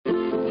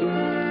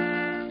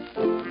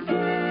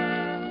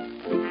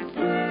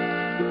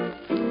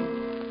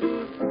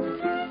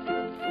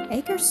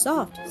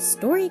Makersoft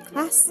Story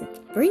Classic,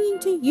 bringing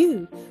to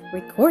you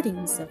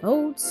recordings of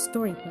old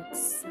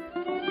storybooks.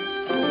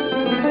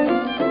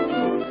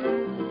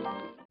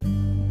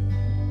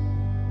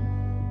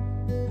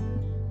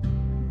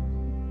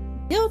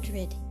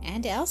 Mildred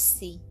and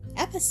Elsie,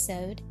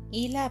 Episode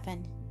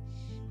 11.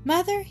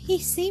 Mother, he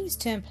seems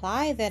to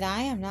imply that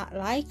I am not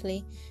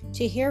likely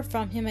to hear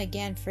from him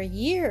again for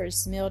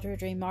years,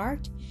 Mildred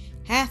remarked,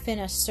 half in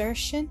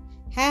assertion,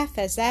 half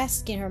as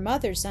asking her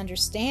mother's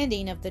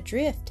understanding of the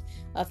drift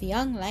of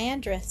young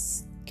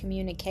Landreth's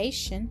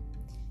communication.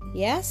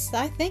 Yes,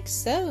 I think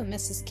so,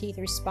 Mrs. Keith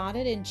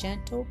responded in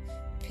gentle,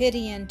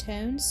 pitying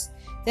tones,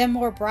 then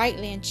more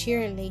brightly and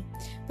cheerily.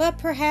 But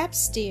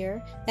perhaps,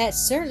 dear, that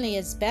certainly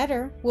is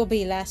better, will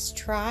be less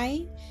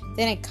trying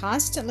than a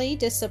constantly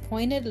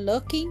disappointed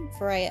looking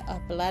for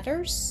of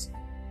letters.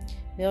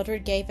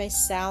 Mildred gave a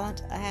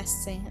silent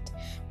assent,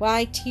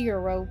 while a tear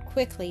rolled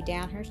quickly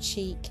down her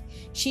cheek.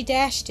 She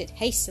dashed it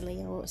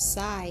hastily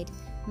aside.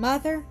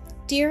 Mother,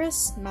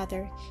 dearest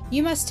mother,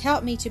 you must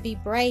help me to be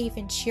brave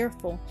and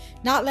cheerful,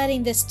 not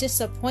letting this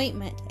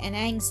disappointment and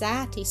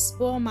anxiety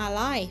spoil my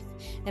life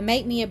and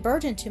make me a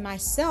burden to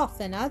myself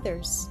and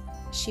others,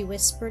 she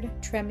whispered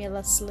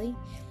tremulously,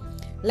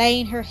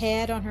 laying her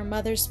head on her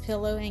mother's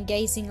pillow and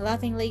gazing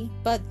lovingly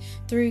but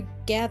through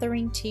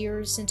gathering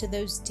tears into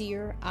those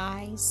dear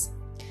eyes.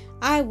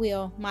 I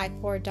will, my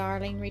poor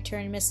darling,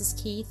 returned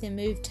Mrs. Keith in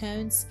moved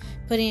tones,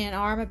 putting an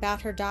arm about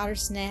her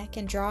daughter's neck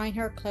and drawing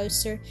her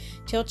closer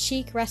till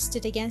cheek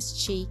rested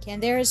against cheek.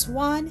 And there is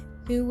one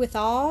who, with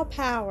all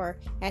power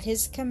at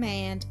his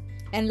command,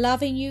 and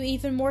loving you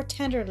even more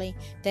tenderly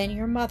than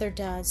your mother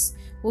does,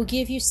 will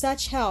give you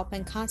such help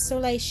and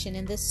consolation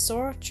in this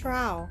sore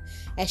trial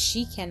as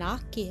she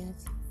cannot give.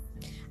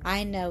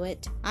 I know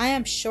it. I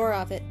am sure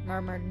of it,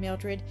 murmured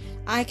Mildred.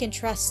 I can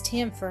trust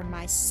him for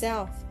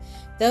myself,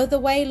 though the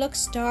way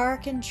looks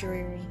dark and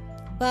dreary.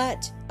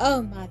 But,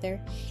 oh,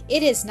 mother,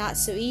 it is not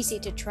so easy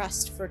to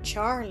trust for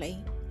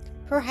Charlie.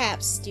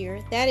 Perhaps,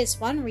 dear, that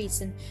is one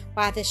reason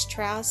why this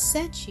trial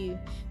sent you.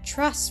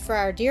 Trust for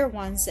our dear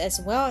ones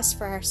as well as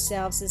for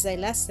ourselves is a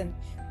lesson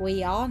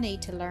we all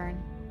need to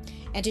learn.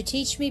 And to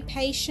teach me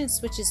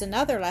patience, which is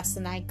another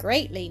lesson I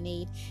greatly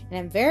need and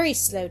am very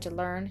slow to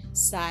learn,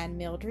 sighed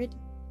Mildred.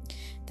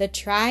 The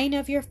trying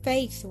of your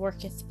faith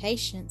worketh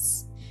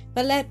patience,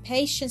 but let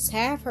patience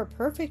have her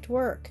perfect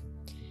work.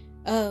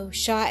 Oh,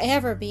 shall I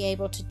ever be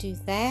able to do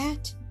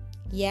that?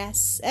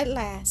 Yes, at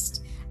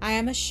last, I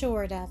am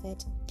assured of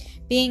it,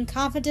 being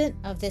confident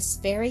of this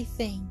very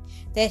thing,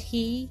 that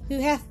he who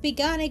hath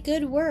begun a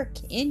good work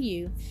in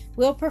you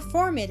will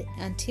perform it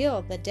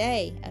until the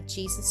day of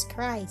Jesus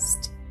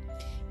Christ.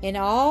 In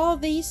all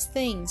these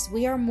things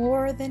we are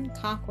more than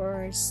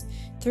conquerors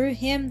through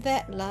him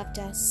that loved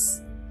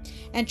us.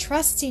 And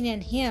trusting in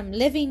him,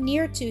 living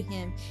near to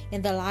him,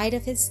 in the light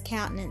of his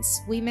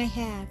countenance,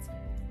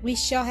 we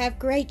shall have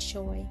great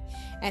joy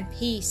and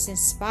peace in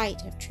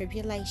spite of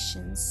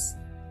tribulations.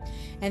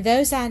 And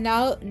those I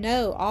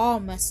know all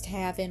must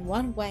have in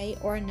one way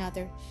or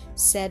another,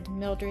 said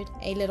Mildred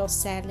a little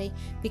sadly,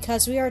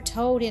 because we are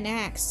told in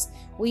Acts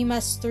we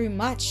must through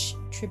much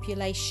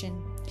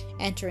tribulation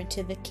enter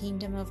into the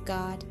kingdom of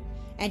God.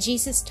 And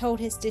Jesus told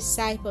his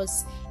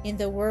disciples, in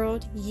the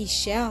world ye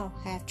shall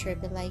have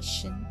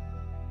tribulation.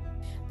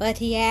 But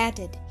he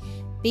added,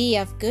 be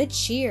of good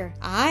cheer,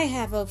 I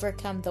have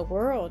overcome the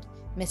world,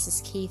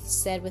 Mrs. Keith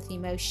said with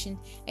emotion,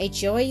 a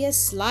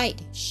joyous light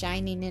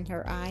shining in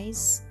her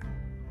eyes.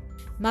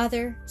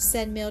 Mother,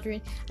 said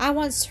Mildred, I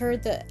once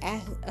heard the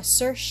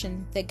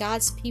assertion that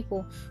God's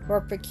people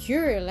were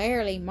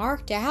peculiarly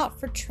marked out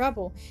for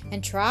trouble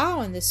and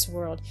trial in this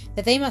world,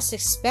 that they must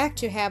expect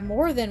to have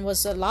more than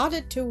was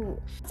allotted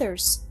to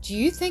others. Do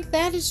you think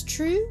that is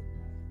true?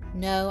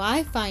 No,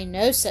 I find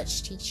no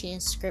such teaching in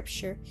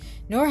Scripture,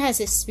 nor has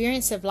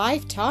experience of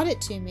life taught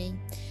it to me.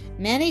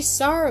 Many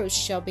sorrows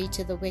shall be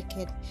to the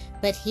wicked,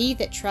 but he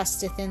that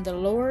trusteth in the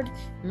Lord,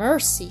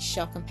 mercy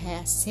shall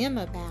compass him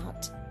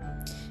about.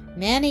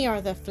 Many are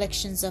the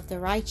afflictions of the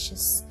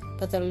righteous,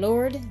 but the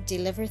Lord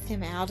delivereth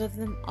him out of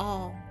them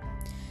all.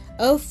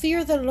 O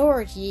fear the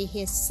Lord, ye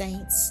his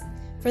saints,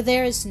 for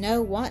there is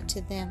no want to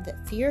them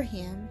that fear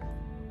him.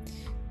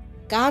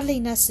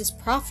 Godliness is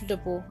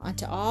profitable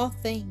unto all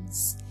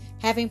things,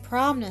 having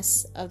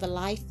promise of the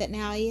life that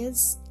now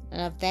is,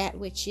 and of that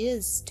which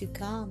is to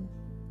come.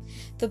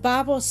 The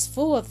Bible is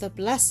full of the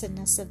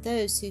blessedness of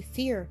those who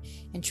fear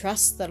and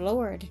trust the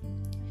Lord.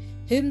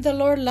 Whom the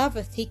Lord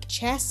loveth he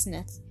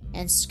chasteneth,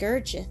 and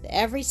scourgeth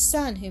every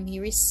son whom he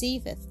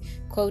receiveth,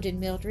 quoted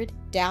Mildred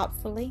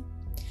doubtfully.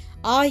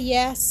 Ah,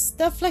 yes,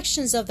 the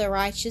afflictions of the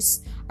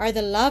righteous are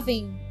the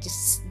loving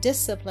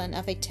discipline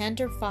of a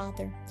tender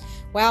father,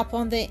 while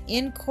upon the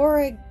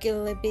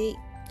incorrigibly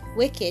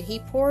wicked he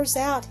pours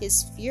out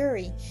his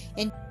fury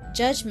in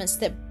judgments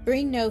that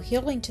bring no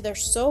healing to their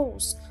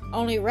souls,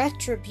 only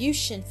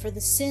retribution for the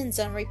sins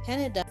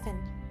unrepented of.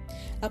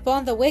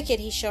 Upon the wicked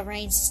he shall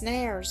rain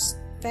snares,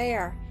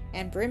 fire,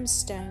 and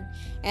brimstone,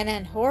 and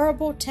an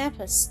horrible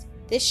tempest.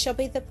 This shall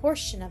be the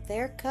portion of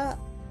their cup.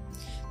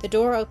 The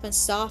door opened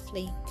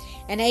softly,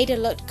 and Ada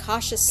looked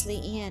cautiously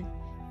in.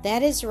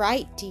 "That is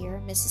right,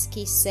 dear," Mrs.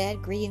 Keith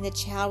said, greeting the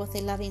child with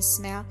a loving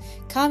smile.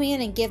 "Come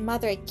in and give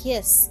Mother a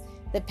kiss.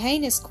 The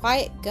pain is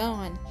quite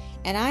gone,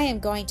 and I am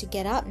going to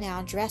get up now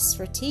and dress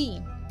for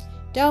tea."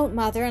 "Don't,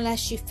 Mother,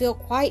 unless you feel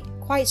quite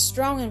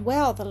strong and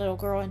well," the little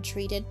girl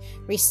entreated,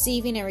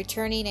 receiving and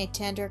returning a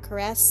tender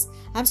caress.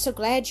 "I'm so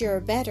glad you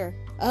are better.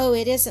 Oh,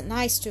 it isn't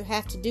nice to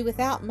have to do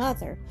without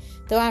Mother,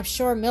 though I'm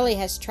sure Milly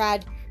has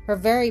tried her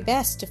very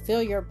best to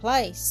fill your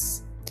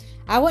place.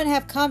 I wouldn't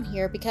have come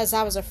here because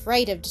I was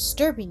afraid of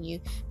disturbing you,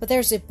 but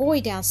there's a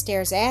boy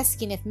downstairs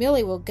asking if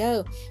Milly will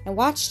go and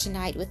watch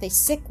tonight with a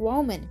sick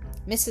woman,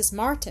 Mrs.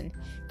 Martin.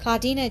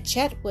 Claudina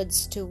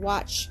Chetwood's to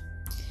watch,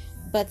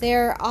 but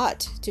there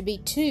ought to be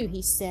two,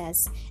 he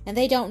says, and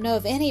they don't know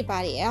of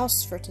anybody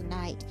else for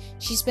tonight.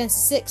 She's been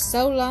sick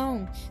so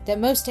long that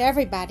most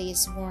everybody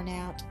is worn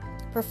out.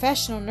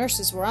 Professional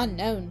nurses were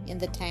unknown in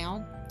the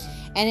town,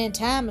 and in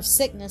time of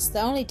sickness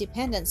the only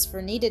dependence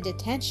for needed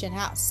attention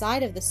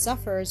outside of the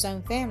sufferer's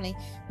own family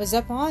was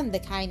upon the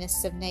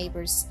kindness of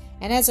neighbors,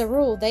 and as a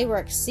rule they were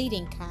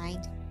exceeding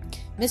kind.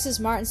 Mrs.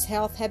 Martin's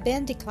health had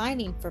been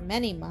declining for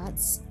many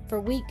months. For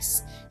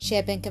weeks she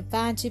had been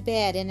confined to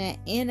bed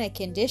in a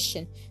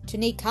condition to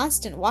need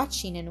constant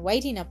watching and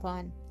waiting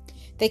upon.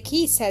 The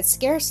Keiths had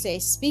scarcely a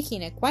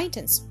speaking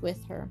acquaintance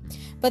with her,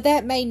 but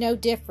that made no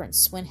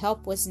difference when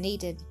help was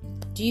needed.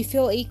 "Do you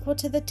feel equal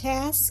to the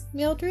task,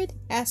 Mildred?"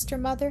 asked her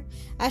mother.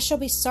 "I shall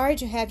be sorry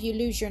to have you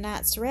lose your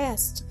night's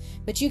rest,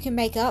 but you can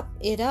make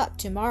it up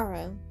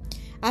tomorrow.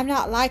 I'm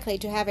not likely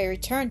to have a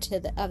return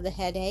of the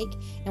headache,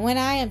 and when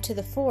I am to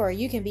the fore,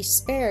 you can be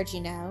spared, you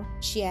know,"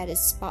 she added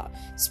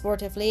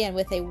sportively, and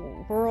with a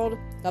world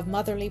of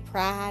motherly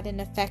pride and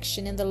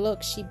affection in the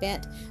look she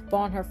bent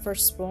upon her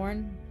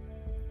firstborn.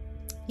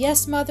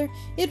 "Yes, Mother,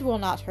 it will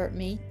not hurt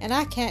me, and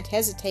I can't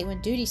hesitate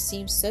when duty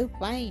seems so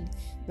plain,"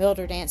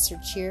 Mildred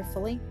answered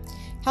cheerfully.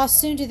 "How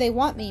soon do they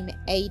want me,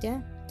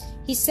 Ada?"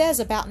 "He says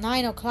about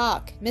 9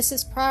 o'clock.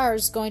 Mrs. Pryor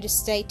is going to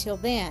stay till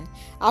then.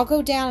 I'll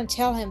go down and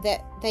tell him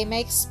that they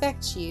may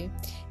expect you."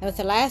 And with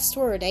the last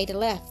word Ada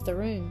left the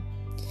room.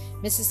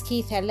 Mrs.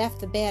 Keith had left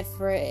the bed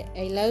for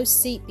a low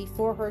seat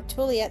before her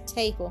toilette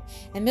table,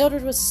 and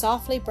Mildred was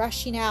softly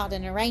brushing out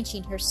and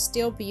arranging her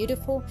still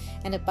beautiful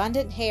and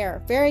abundant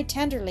hair, very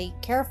tenderly,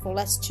 careful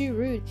lest too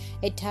rude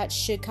a touch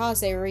should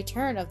cause a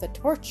return of the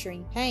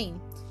torturing pain.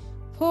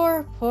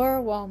 "Poor, poor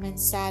woman,"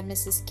 sighed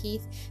Mrs.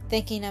 Keith,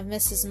 thinking of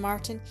Mrs.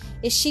 Martin.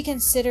 "Is she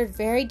considered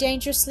very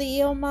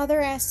dangerously ill, Mother?"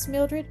 asked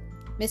Mildred.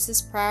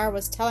 "Mrs. Pryor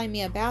was telling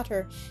me about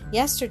her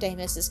yesterday,"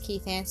 Mrs.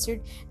 Keith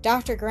answered.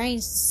 "Dr.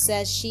 Grange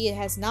says she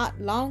has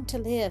not long to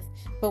live,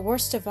 but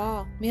worst of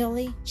all,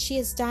 Milly, she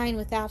is dying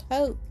without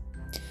hope."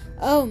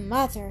 "Oh,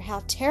 Mother,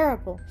 how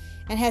terrible!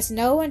 And has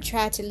no one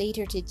tried to lead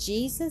her to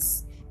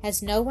Jesus?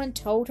 Has no one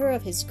told her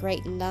of his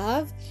great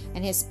love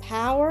and his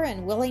power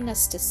and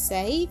willingness to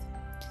save?"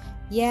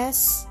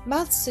 "Yes,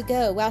 months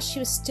ago, while she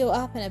was still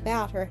up and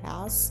about her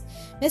house,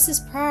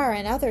 Mrs. Pryor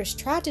and others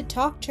tried to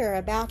talk to her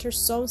about her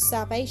soul's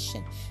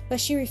salvation,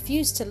 but she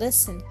refused to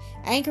listen,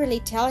 angrily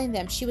telling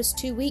them she was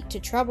too weak to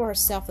trouble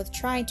herself with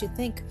trying to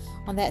think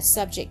on that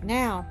subject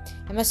now,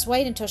 and must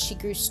wait until she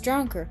grew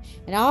stronger,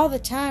 and all the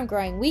time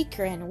growing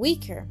weaker and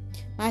weaker.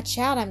 My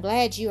child, I'm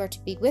glad you are to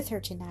be with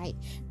her tonight,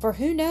 for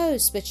who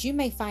knows but you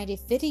may find a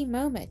fitting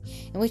moment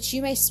in which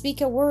you may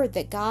speak a word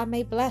that God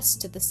may bless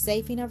to the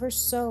saving of her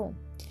soul."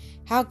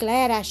 "How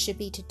glad I should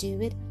be to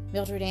do it,"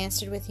 Mildred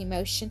answered with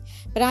emotion,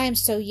 "but I am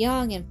so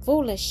young and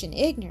foolish and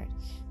ignorant.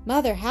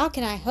 Mother, how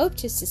can I hope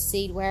to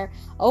succeed where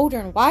older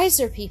and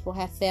wiser people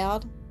have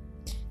failed?"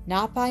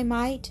 "Not by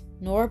might,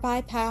 nor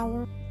by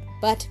power,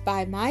 but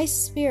by my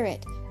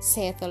Spirit,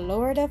 saith the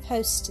Lord of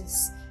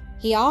hosts.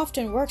 He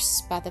often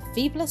works by the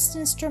feeblest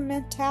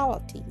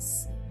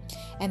instrumentalities,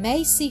 and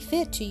may see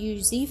fit to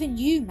use even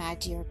you, my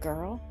dear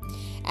girl.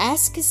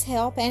 Ask his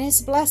help and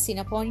his blessing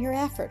upon your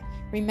effort,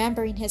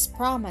 remembering his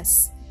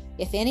promise,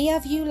 'If any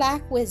of you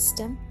lack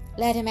wisdom,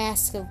 let him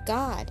ask of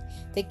God,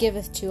 that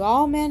giveth to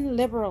all men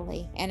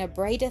liberally, and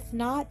upbraideth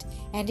not,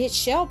 and it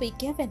shall be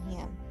given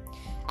him.'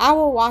 I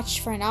will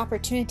watch for an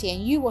opportunity,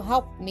 and you will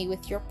help me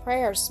with your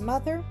prayers,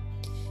 Mother."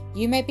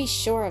 "You may be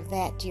sure of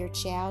that, dear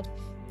child.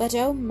 But,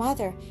 oh,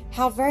 Mother,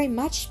 how very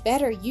much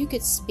better you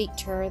could speak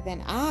to her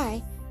than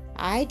I."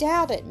 "I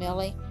doubt it,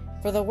 Milly,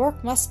 for the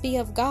work must be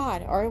of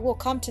God, or it will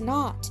come to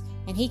naught,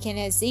 and he can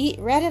as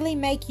readily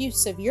make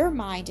use of your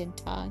mind and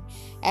tongue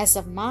as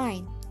of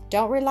mine.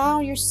 Don't rely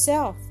on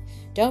yourself.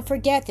 Don't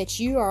forget that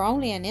you are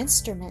only an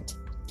instrument."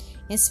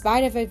 In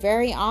spite of a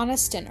very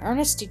honest and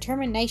earnest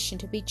determination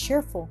to be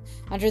cheerful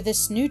under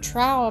this new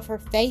trial of her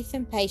faith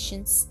and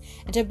patience,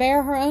 and to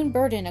bear her own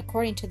burden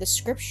according to the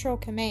scriptural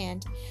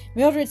command,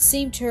 Mildred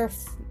seemed to her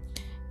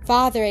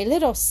father a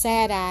little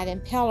sad-eyed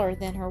and paler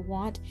than her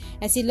wont,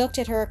 as he looked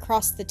at her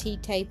across the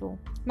tea-table.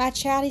 "My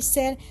child," he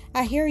said,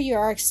 "I hear you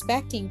are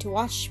expecting to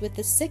watch with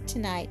the sick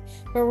tonight,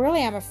 but really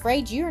I am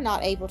afraid you are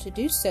not able to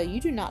do so.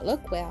 You do not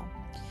look well."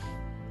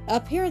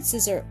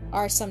 "Appearances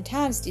are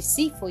sometimes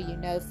deceitful, you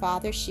know,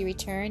 Father," she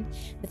returned,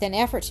 with an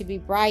effort to be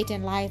bright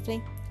and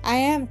lively. I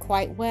am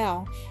quite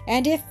well,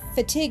 and if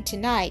fatigued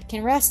tonight,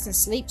 can rest and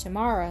sleep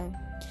tomorrow.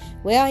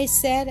 Well, he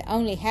said,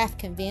 only half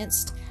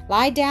convinced,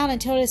 lie down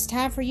until it is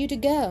time for you to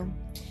go.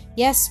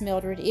 Yes,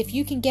 Mildred, if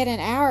you can get an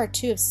hour or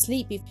two of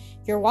sleep before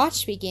your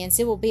watch begins,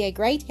 it will be a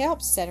great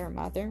help, said her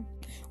mother.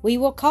 We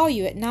will call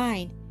you at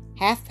 9.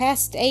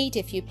 8:30,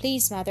 if you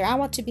please, mother. I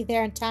want to be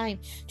there in time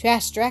to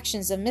ask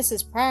directions of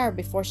Mrs. Pryor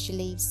before she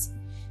leaves.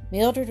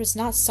 Mildred was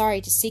not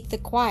sorry to seek the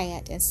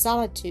quiet and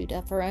solitude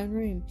of her own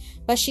room,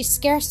 but she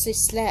scarcely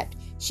slept.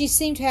 She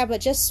seemed to have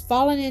but just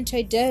fallen into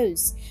a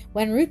doze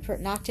when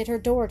Rupert knocked at her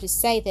door to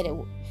say that it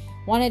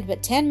wanted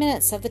but 10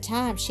 minutes of the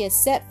time she had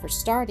set for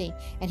starting,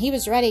 and he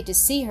was ready to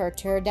see her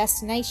to her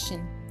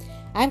destination.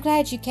 "I'm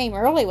glad you came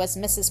early," was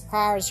Mrs.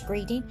 Pryor's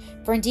greeting,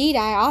 "for indeed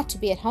I ought to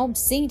be at home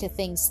seeing to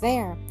things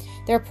there.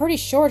 They're pretty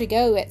sure to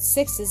go at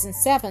 6s and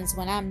 7s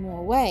when I'm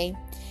away.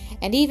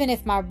 And even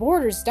if my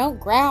boarders don't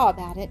growl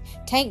about it,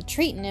 'tain't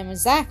treating 'em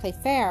exactly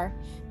fair.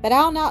 But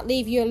I'll not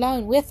leave you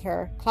alone with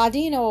her.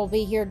 Claudina will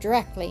be here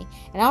directly,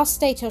 and I'll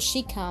stay till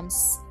she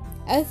comes."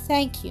 "Oh,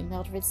 thank you,"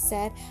 Mildred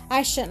said.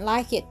 "I shouldn't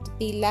like it to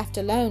be left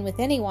alone with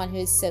anyone who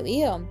is so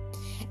ill.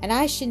 And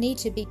I should need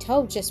to be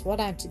told just what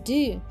I'm to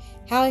do.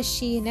 How is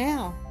she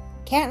now?"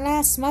 "Can't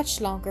last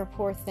much longer,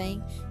 poor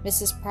thing,"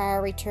 Mrs.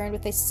 Pryor returned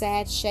with a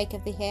sad shake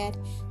of the head.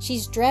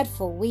 "She's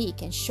dreadful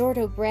weak and short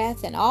o'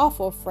 breath and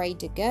awful afraid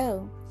to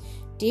go.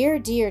 Dear,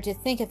 dear, to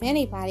think of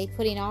anybody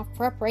putting off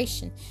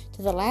preparation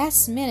to the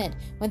last minute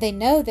when they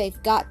know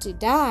they've got to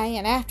die,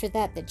 and after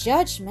that the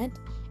judgment.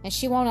 And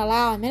she won't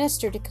allow a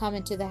minister to come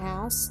into the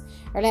house,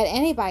 or let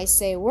anybody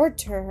say a word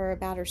to her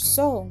about her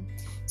soul.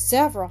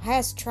 Several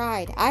has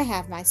tried, I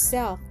have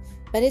myself,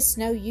 but it's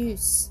no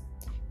use.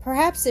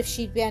 Perhaps if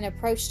she'd been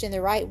approached in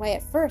the right way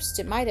at first,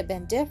 it might have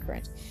been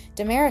different.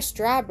 Damaris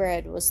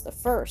Drybread was the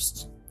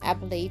first, I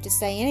believe, to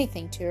say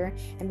anything to her,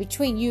 and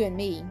between you and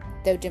me,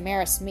 though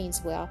Damaris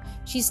means well,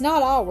 she's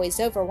not always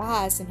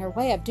overwise in her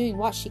way of doing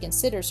what she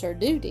considers her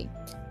duty.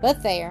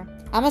 But there,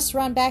 I must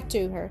run back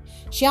to her.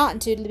 She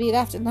oughtn't to be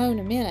left alone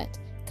a minute.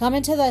 Come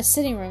into the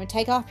sitting room and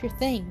take off your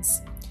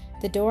things."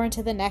 The door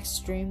into the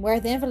next room,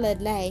 where the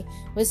invalid lay,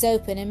 was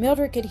open, and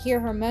Mildred could hear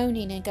her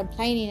moaning and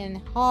complaining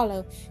in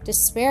hollow,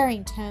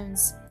 despairing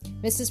tones,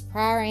 Mrs.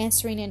 Pryor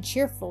answering in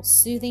cheerful,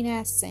 soothing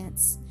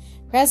accents.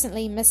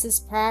 Presently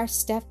Mrs. Pryor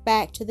stepped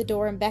back to the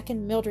door and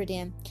beckoned Mildred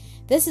in.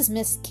 "This is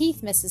Miss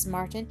Keith, Mrs.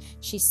 Martin,"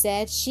 she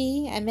said.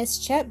 "She and Miss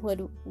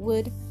Chetwood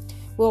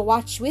will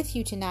watch with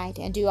you tonight,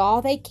 and do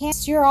all they can.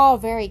 You're all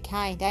very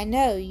kind. I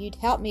know you'd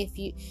help me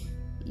if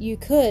you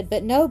could,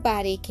 but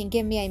nobody can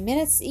give me a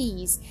minute's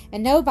ease,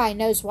 and nobody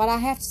knows what I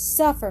have to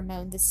suffer,"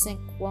 moaned the sick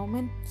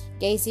woman,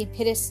 gazing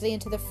piteously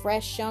into the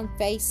fresh young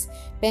face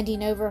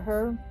bending over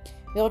her.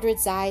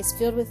 Mildred's eyes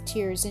filled with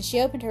tears, and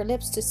she opened her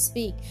lips to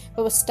speak,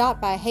 but was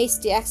stopped by a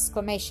hasty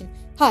exclamation.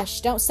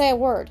 "Hush! Don't say a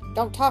word!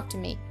 Don't talk to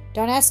me!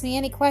 Don't ask me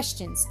any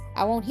questions!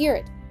 I won't hear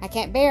it! I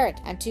can't bear it!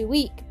 I'm too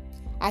weak!"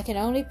 "I can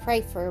only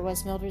pray for her,"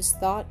 was Mildred's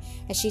thought,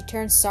 as she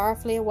turned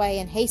sorrowfully away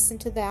and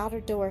hastened to the outer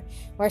door,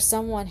 where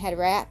someone had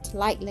rapped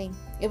lightly.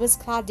 It was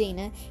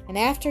Claudina, and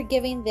after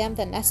giving them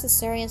the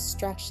necessary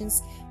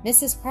instructions,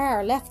 Mrs.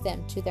 Pryor left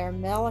them to their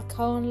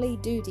melancholy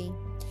duty.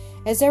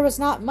 As there was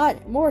not much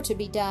more to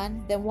be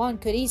done than one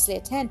could easily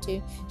attend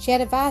to, she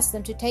had advised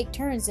them to take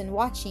turns in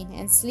watching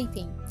and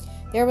sleeping.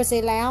 There was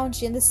a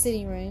lounge in the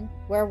sitting room,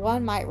 where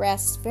one might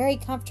rest very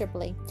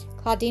comfortably.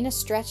 Claudina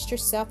stretched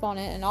herself on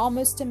it and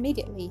almost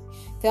immediately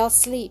fell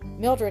asleep,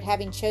 Mildred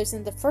having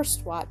chosen the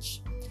first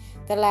watch.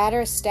 The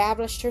latter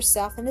established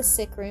herself in the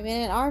sick room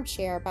in an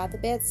armchair by the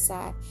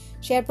bedside.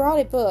 She had brought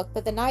a book,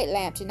 but the night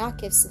lamp did not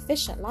give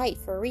sufficient light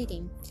for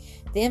reading.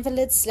 The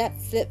invalid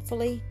slept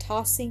fitfully,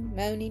 tossing,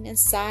 moaning, and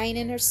sighing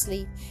in her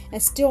sleep,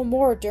 and still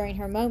more during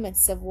her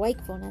moments of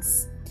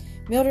wakefulness.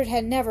 Mildred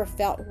had never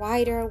felt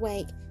wider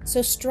awake.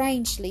 So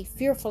strangely,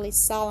 fearfully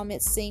solemn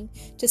it seemed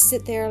to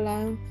sit there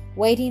alone,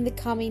 waiting the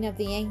coming of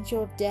the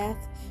angel of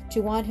death,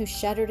 to one who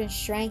shuddered and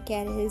shrank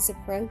at his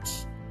approach.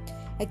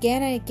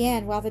 Again and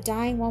again, while the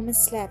dying woman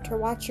slept, her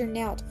watcher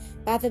knelt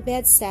by the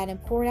bedside and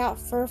poured out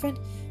fervent,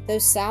 though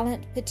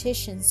silent,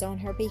 petitions on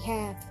her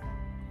behalf.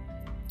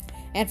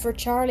 And for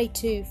Charlie,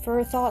 too, for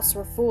her thoughts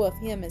were full of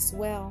him as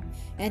well.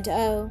 And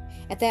oh,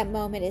 at that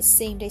moment it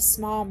seemed a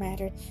small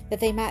matter that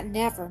they might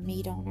never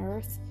meet on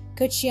earth.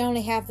 Could she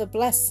only have the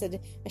blessed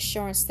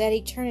assurance that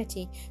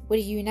eternity would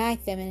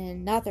unite them in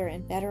another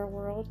and better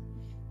world?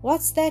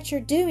 "What's that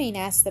you're doing?"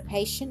 asked the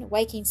patient,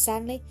 waking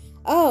suddenly.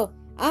 "Oh,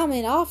 I'm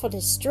in awful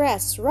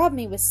distress. Rub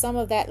me with some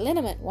of that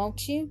liniment,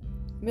 won't you?"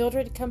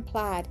 Mildred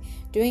complied,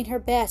 doing her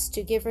best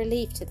to give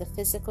relief to the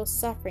physical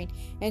suffering,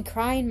 and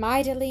crying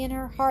mightily in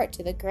her heart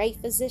to the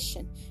great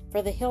physician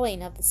for the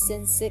healing of the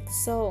sin-sick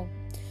soul.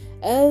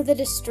 Oh, the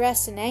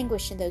distress and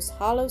anguish in those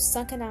hollow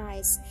sunken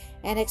eyes,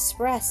 and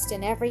expressed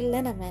in every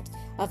lineament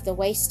of the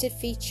wasted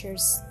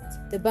features.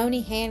 The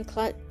bony hand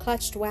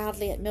clutched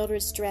wildly at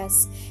Mildred's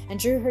dress, and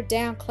drew her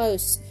down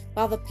close,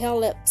 while the pale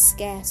lips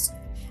gasped,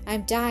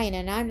 "I'm dying,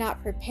 and I'm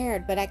not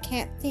prepared, but I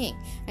can't think.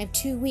 I'm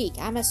too weak.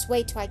 I must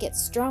wait till I get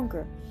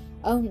stronger.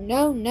 "Oh,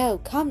 no, no,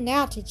 come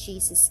now to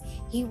Jesus.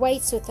 He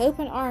waits with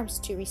open arms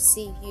to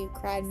receive you,"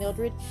 cried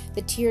Mildred,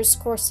 the tears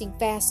coursing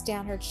fast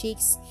down her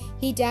cheeks.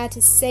 "He died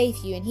to save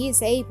you, and he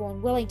is able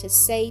and willing to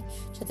save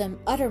to the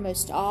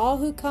uttermost all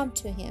who come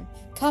to him.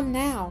 Come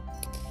now."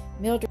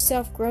 Mildred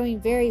herself growing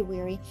very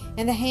weary,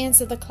 and the hands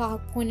of the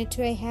clock pointed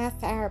to a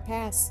half-hour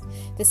past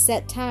the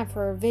set time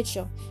for her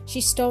vigil.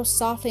 She stole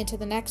softly into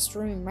the next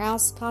room,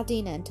 roused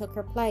Claudina, and took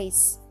her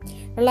place.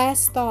 Her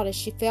last thought as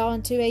she fell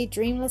into a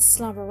dreamless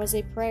slumber was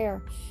a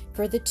prayer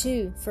for the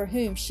two for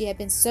whom she had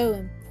been so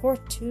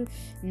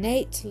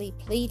importunately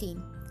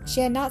pleading.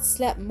 She had not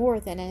slept more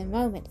than a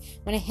moment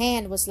when a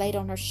hand was laid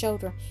on her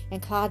shoulder,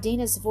 and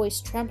Claudina's voice,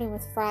 trembling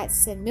with fright,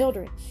 said,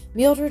 "Mildred,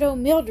 Mildred, oh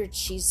Mildred,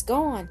 she's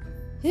gone."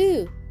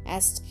 "Who?"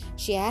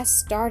 she asked,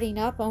 starting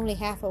up, only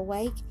half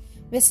awake.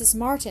 "Mrs.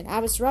 Martin. I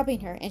was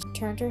rubbing her," and she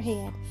turned her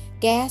head,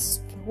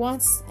 gasped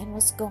once, and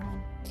was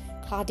gone.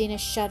 Claudina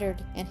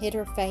shuddered and hid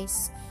her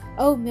face.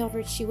 "Oh,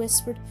 Mildred," she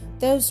whispered,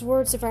 "those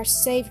words of our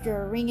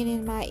Savior are ringing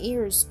in my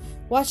ears.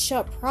 What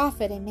shall it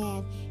profit a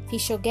man if he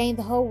shall gain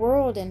the whole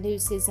world and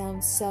lose his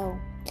own soul?"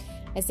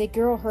 As a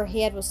girl, her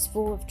head was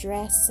full of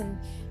dress and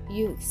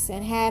youth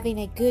and having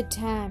a good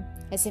time.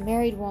 As a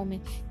married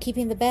woman,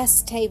 keeping the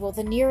best table,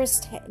 the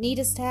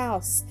neatest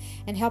house,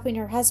 and helping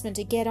her husband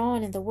to get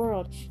on in the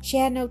world, she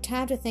had no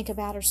time to think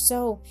about her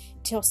soul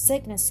till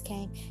sickness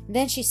came. And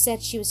then she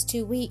said she was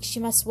too weak. She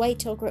must wait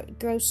till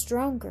grow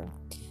stronger.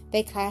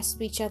 They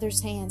clasped each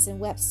other's hands and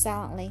wept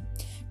silently.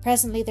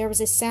 Presently there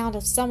was a sound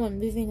of someone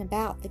moving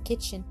about the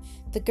kitchen.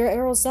 "The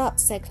girl's up,"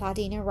 said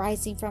Claudina,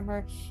 rising from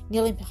her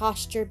kneeling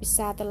posture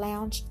beside the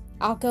lounge.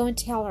 "I'll go and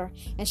tell her,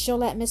 and she'll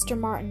let Mr.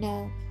 Martin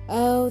know.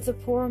 Oh, the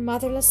poor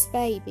motherless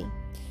baby."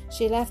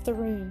 She left the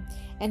room,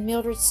 and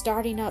Mildred,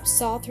 starting up,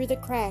 saw through the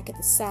crack at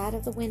the side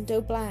of the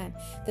window blind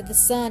that the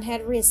sun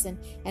had risen,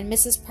 and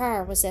Mrs.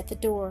 Pryor was at the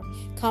door,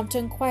 come to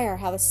inquire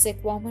how the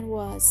sick woman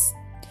was.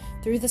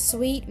 Through the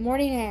sweet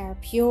morning air,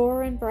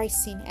 pure and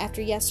bracing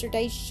after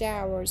yesterday's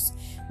showers,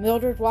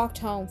 Mildred walked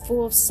home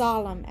full of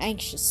solemn,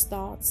 anxious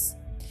thoughts.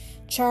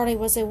 Charlie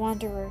was a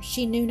wanderer,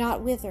 she knew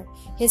not whither,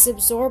 his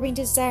absorbing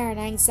desire and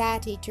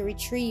anxiety to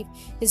retrieve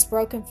his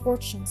broken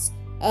fortunes.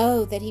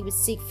 Oh, that he would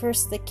seek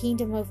first the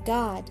kingdom of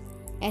God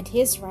and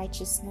his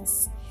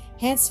righteousness.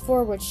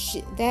 Henceforward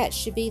that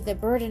should be the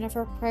burden of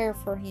her prayer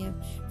for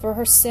him, for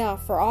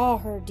herself, for all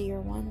her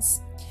dear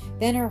ones.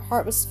 Then her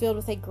heart was filled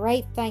with a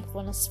great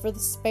thankfulness for the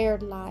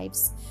spared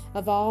lives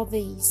of all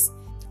these.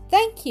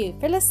 Thank you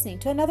for listening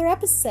to another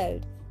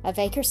episode of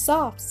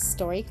Acresoft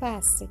Story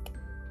Classic.